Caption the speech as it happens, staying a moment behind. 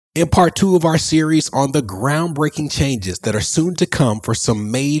In part 2 of our series on the groundbreaking changes that are soon to come for some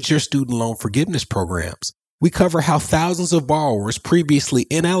major student loan forgiveness programs, we cover how thousands of borrowers previously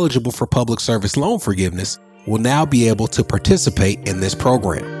ineligible for public service loan forgiveness will now be able to participate in this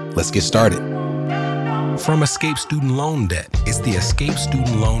program. Let's get started. From Escape Student Loan Debt is the Escape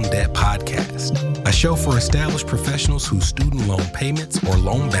Student Loan Debt Podcast, a show for established professionals whose student loan payments or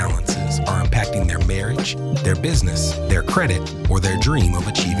loan balances are impacting their marriage, their business, their credit, or their dream of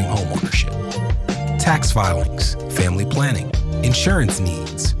achieving homeownership. Tax filings, family planning, insurance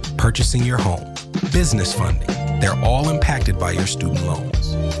needs, purchasing your home, business funding, they're all impacted by your student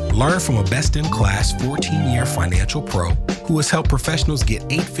loans. Learn from a best-in-class 14-year financial pro who has helped professionals get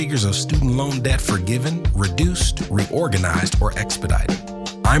 8 figures of student loan debt forgiven, reduced, reorganized, or expedited.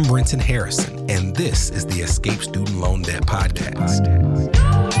 I'm Brenton Harrison, and this is the Escape Student Loan Debt Podcast.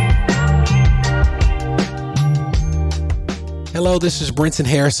 Hello, this is Brenton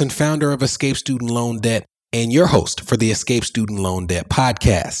Harrison, founder of Escape Student Loan Debt, and your host for the Escape Student Loan Debt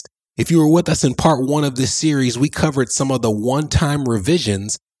Podcast. If you were with us in part 1 of this series, we covered some of the one-time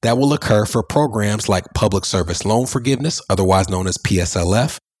revisions that will occur for programs like Public Service Loan Forgiveness, otherwise known as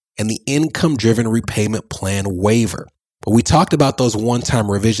PSLF, and the Income-Driven Repayment Plan Waiver. But we talked about those one-time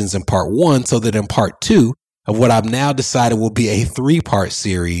revisions in part 1 so that in part 2 of what I've now decided will be a 3-part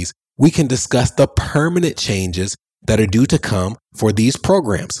series, we can discuss the permanent changes that are due to come for these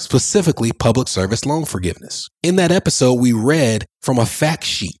programs, specifically Public Service Loan Forgiveness. In that episode, we read from a fact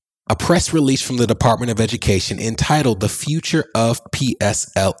sheet, a press release from the Department of Education entitled The Future of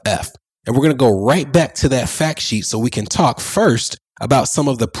PSLF. And we're going to go right back to that fact sheet so we can talk first about some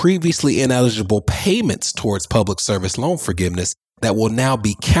of the previously ineligible payments towards public service loan forgiveness that will now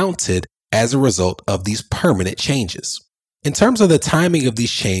be counted as a result of these permanent changes. In terms of the timing of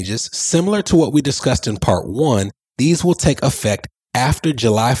these changes, similar to what we discussed in part 1, these will take effect after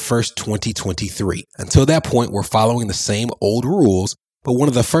July 1st, 2023. Until that point, we're following the same old rules. But one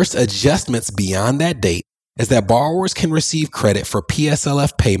of the first adjustments beyond that date is that borrowers can receive credit for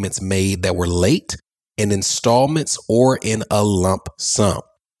PSLF payments made that were late, in installments, or in a lump sum.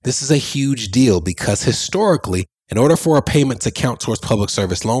 This is a huge deal because historically, in order for a payment to count towards public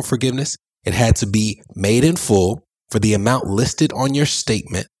service loan forgiveness, it had to be made in full for the amount listed on your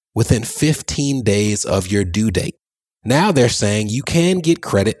statement within 15 days of your due date. Now they're saying you can get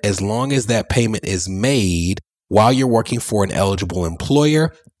credit as long as that payment is made while you're working for an eligible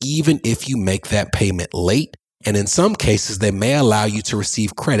employer, even if you make that payment late. And in some cases, they may allow you to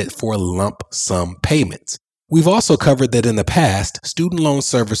receive credit for lump sum payments. We've also covered that in the past, student loan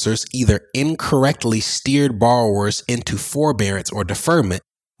servicers either incorrectly steered borrowers into forbearance or deferment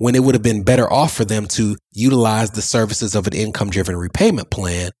when it would have been better off for them to utilize the services of an income-driven repayment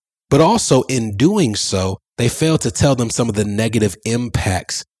plan, but also in doing so, they failed to tell them some of the negative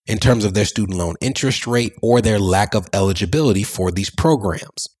impacts in terms of their student loan interest rate or their lack of eligibility for these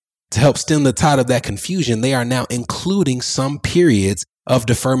programs. To help stem the tide of that confusion, they are now including some periods of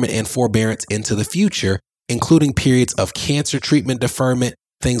deferment and forbearance into the future, including periods of cancer treatment deferment,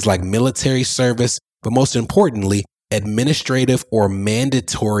 things like military service, but most importantly, administrative or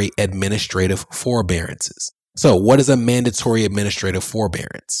mandatory administrative forbearances. So what is a mandatory administrative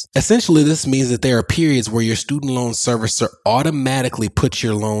forbearance? Essentially, this means that there are periods where your student loan servicer automatically puts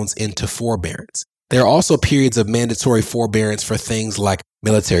your loans into forbearance. There are also periods of mandatory forbearance for things like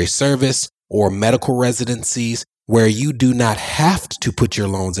military service or medical residencies where you do not have to put your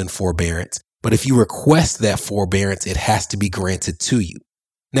loans in forbearance, but if you request that forbearance, it has to be granted to you.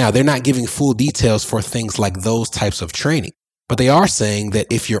 Now, they're not giving full details for things like those types of training, but they are saying that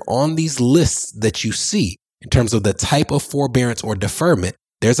if you're on these lists that you see, in terms of the type of forbearance or deferment,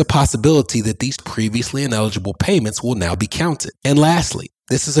 there's a possibility that these previously ineligible payments will now be counted. And lastly,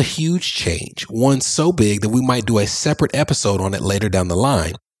 this is a huge change, one so big that we might do a separate episode on it later down the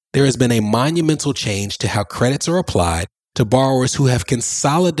line. There has been a monumental change to how credits are applied to borrowers who have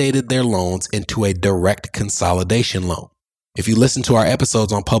consolidated their loans into a direct consolidation loan. If you listen to our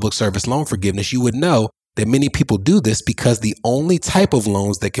episodes on public service loan forgiveness, you would know that many people do this because the only type of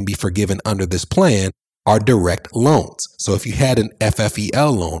loans that can be forgiven under this plan are direct loans. So if you had an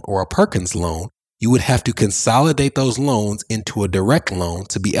FFEL loan or a Perkins loan, you would have to consolidate those loans into a direct loan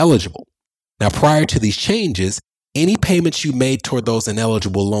to be eligible. Now, prior to these changes, any payments you made toward those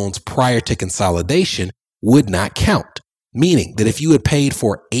ineligible loans prior to consolidation would not count, meaning that if you had paid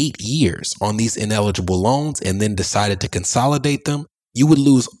for 8 years on these ineligible loans and then decided to consolidate them, you would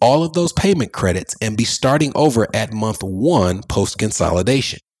lose all of those payment credits and be starting over at month 1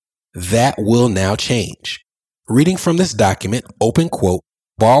 post-consolidation. That will now change. Reading from this document, open quote,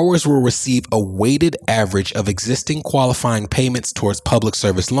 borrowers will receive a weighted average of existing qualifying payments towards public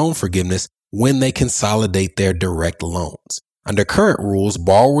service loan forgiveness when they consolidate their direct loans. Under current rules,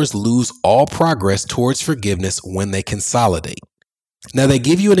 borrowers lose all progress towards forgiveness when they consolidate. Now, they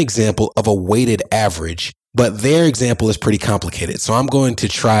give you an example of a weighted average, but their example is pretty complicated, so I'm going to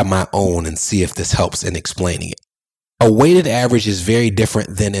try my own and see if this helps in explaining it. A weighted average is very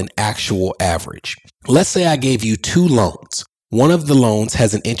different than an actual average. Let's say I gave you two loans. One of the loans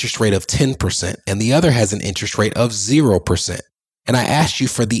has an interest rate of 10% and the other has an interest rate of 0%. And I asked you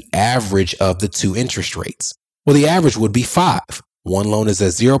for the average of the two interest rates. Well, the average would be 5. One loan is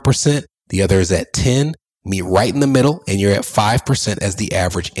at 0%, the other is at 10. Meet right in the middle and you're at 5% as the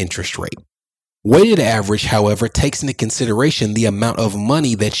average interest rate. Weighted average, however, takes into consideration the amount of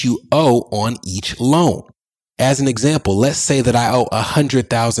money that you owe on each loan. As an example, let's say that I owe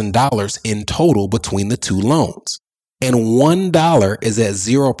 $100,000 in total between the two loans, and $1 is at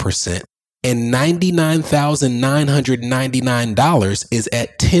 0% and $99,999 is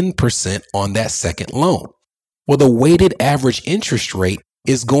at 10% on that second loan. Well, the weighted average interest rate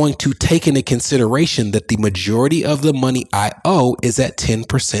is going to take into consideration that the majority of the money I owe is at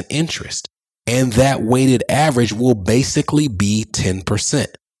 10% interest, and that weighted average will basically be 10%.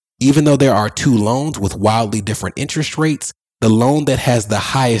 Even though there are two loans with wildly different interest rates, the loan that has the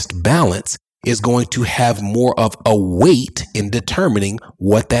highest balance is going to have more of a weight in determining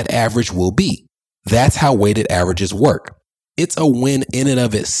what that average will be. That's how weighted averages work. It's a win in and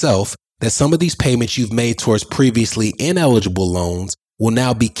of itself that some of these payments you've made towards previously ineligible loans will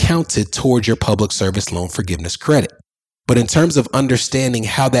now be counted towards your public service loan forgiveness credit. But in terms of understanding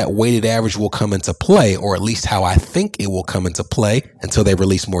how that weighted average will come into play, or at least how I think it will come into play until they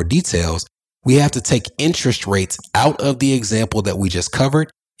release more details, we have to take interest rates out of the example that we just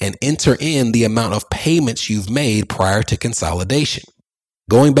covered and enter in the amount of payments you've made prior to consolidation.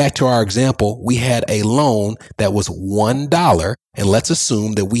 Going back to our example, we had a loan that was $1, and let's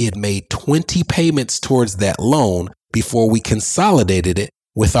assume that we had made 20 payments towards that loan before we consolidated it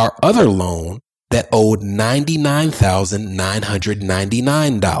with our other loan that owed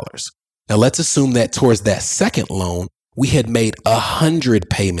 $99,999. Now let's assume that towards that second loan, we had made 100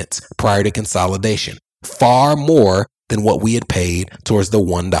 payments prior to consolidation, far more than what we had paid towards the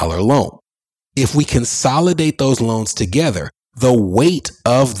 $1 loan. If we consolidate those loans together, the weight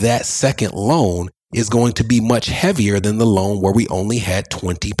of that second loan is going to be much heavier than the loan where we only had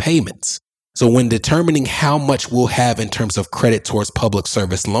 20 payments. So when determining how much we'll have in terms of credit towards public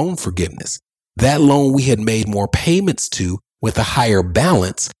service loan forgiveness, that loan we had made more payments to with a higher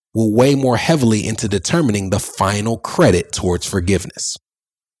balance will weigh more heavily into determining the final credit towards forgiveness.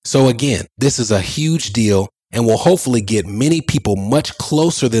 So again, this is a huge deal and will hopefully get many people much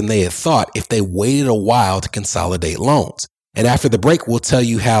closer than they had thought if they waited a while to consolidate loans. And after the break, we'll tell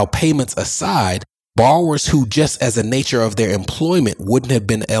you how, payments aside, borrowers who just as a nature of their employment wouldn't have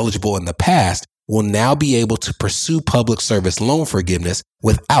been eligible in the past will now be able to pursue public service loan forgiveness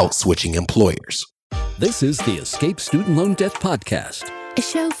without switching employers. This is the Escape Student Loan Debt Podcast, a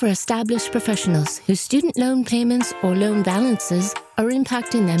show for established professionals whose student loan payments or loan balances are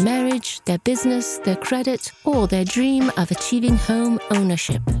impacting their marriage, their business, their credit, or their dream of achieving home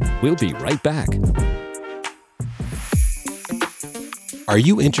ownership. We'll be right back. Are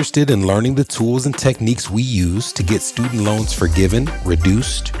you interested in learning the tools and techniques we use to get student loans forgiven,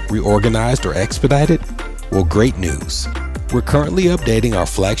 reduced, reorganized, or expedited? Well, great news. We're currently updating our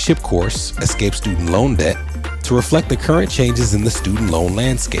flagship course, Escape Student Loan Debt, to reflect the current changes in the student loan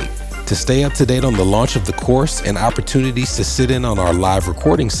landscape. To stay up to date on the launch of the course and opportunities to sit in on our live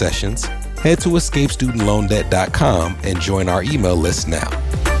recording sessions, head to escapestudentloandebt.com and join our email list now.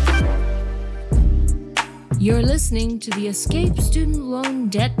 You're listening to the Escape Student Loan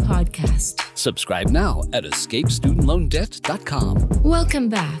Debt Podcast. Subscribe now at escapestudentloandebt.com. Welcome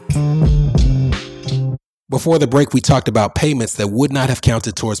back. Before the break, we talked about payments that would not have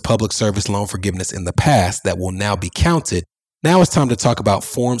counted towards public service loan forgiveness in the past that will now be counted. Now it's time to talk about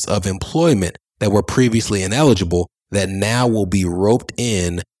forms of employment that were previously ineligible that now will be roped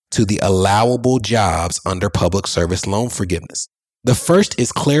in to the allowable jobs under public service loan forgiveness. The first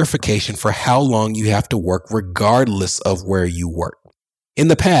is clarification for how long you have to work regardless of where you work. In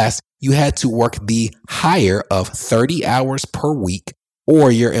the past, you had to work the higher of 30 hours per week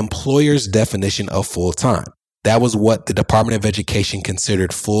or your employer's definition of full-time. That was what the Department of Education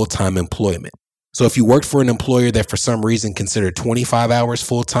considered full-time employment. So if you worked for an employer that for some reason considered 25 hours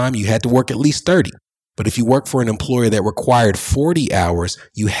full-time, you had to work at least 30. But if you worked for an employer that required 40 hours,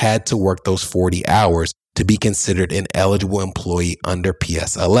 you had to work those 40 hours to be considered an eligible employee under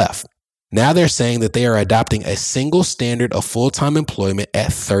PSLF. Now they're saying that they are adopting a single standard of full-time employment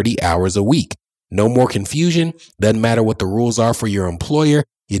at 30 hours a week. No more confusion. Doesn't matter what the rules are for your employer.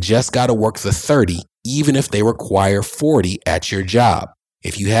 You just got to work the 30, even if they require 40 at your job.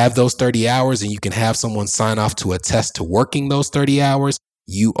 If you have those 30 hours and you can have someone sign off to attest to working those 30 hours,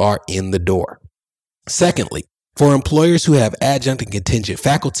 you are in the door. Secondly, for employers who have adjunct and contingent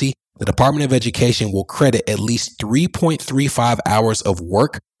faculty, the Department of Education will credit at least 3.35 hours of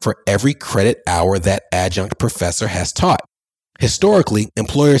work for every credit hour that adjunct professor has taught. Historically,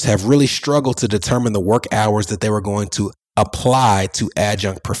 employers have really struggled to determine the work hours that they were going to apply to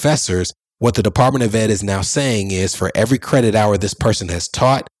adjunct professors. What the Department of Ed is now saying is for every credit hour this person has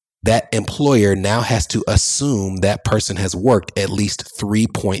taught, that employer now has to assume that person has worked at least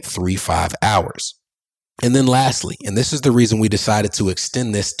 3.35 hours. And then lastly, and this is the reason we decided to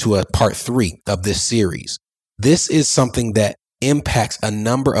extend this to a part 3 of this series. This is something that impacts a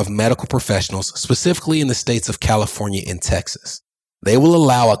number of medical professionals, specifically in the states of California and Texas. They will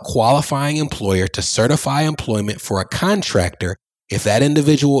allow a qualifying employer to certify employment for a contractor if that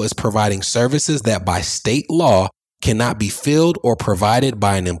individual is providing services that by state law cannot be filled or provided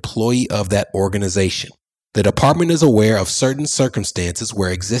by an employee of that organization. The department is aware of certain circumstances where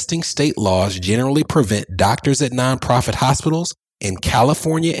existing state laws generally prevent doctors at nonprofit hospitals in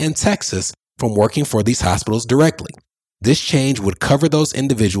California and Texas from working for these hospitals directly. This change would cover those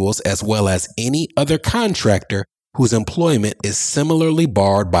individuals as well as any other contractor whose employment is similarly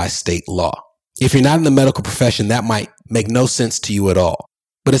barred by state law. If you're not in the medical profession, that might make no sense to you at all.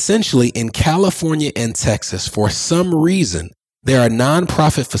 But essentially, in California and Texas, for some reason, there are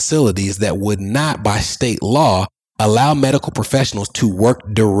nonprofit facilities that would not, by state law, allow medical professionals to work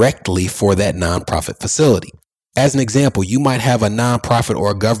directly for that nonprofit facility. As an example, you might have a nonprofit or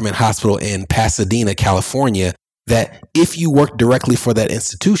a government hospital in Pasadena, California, that if you work directly for that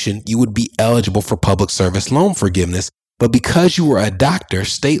institution, you would be eligible for public service loan forgiveness. But because you were a doctor,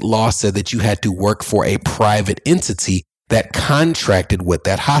 state law said that you had to work for a private entity that contracted with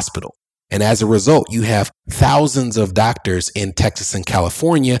that hospital. And as a result, you have thousands of doctors in Texas and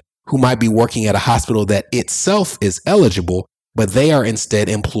California who might be working at a hospital that itself is eligible, but they are instead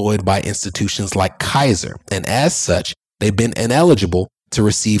employed by institutions like Kaiser. And as such, they've been ineligible to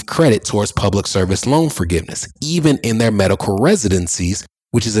receive credit towards public service loan forgiveness, even in their medical residencies,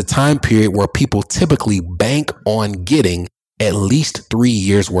 which is a time period where people typically bank on getting at least 3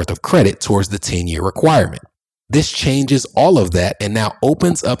 years worth of credit towards the 10-year requirement. This changes all of that and now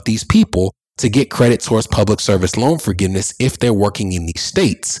opens up these people to get credit towards public service loan forgiveness if they're working in these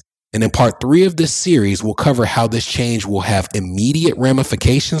states. And in part 3 of this series, we'll cover how this change will have immediate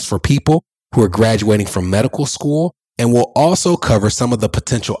ramifications for people who are graduating from medical school. And we'll also cover some of the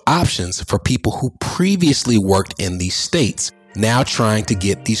potential options for people who previously worked in these states, now trying to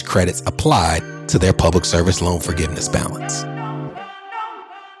get these credits applied to their public service loan forgiveness balance.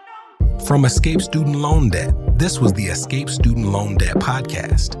 From Escape Student Loan Debt, this was the Escape Student Loan Debt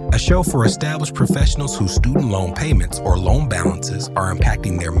Podcast, a show for established professionals whose student loan payments or loan balances are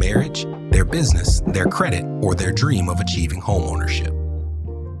impacting their marriage, their business, their credit, or their dream of achieving homeownership.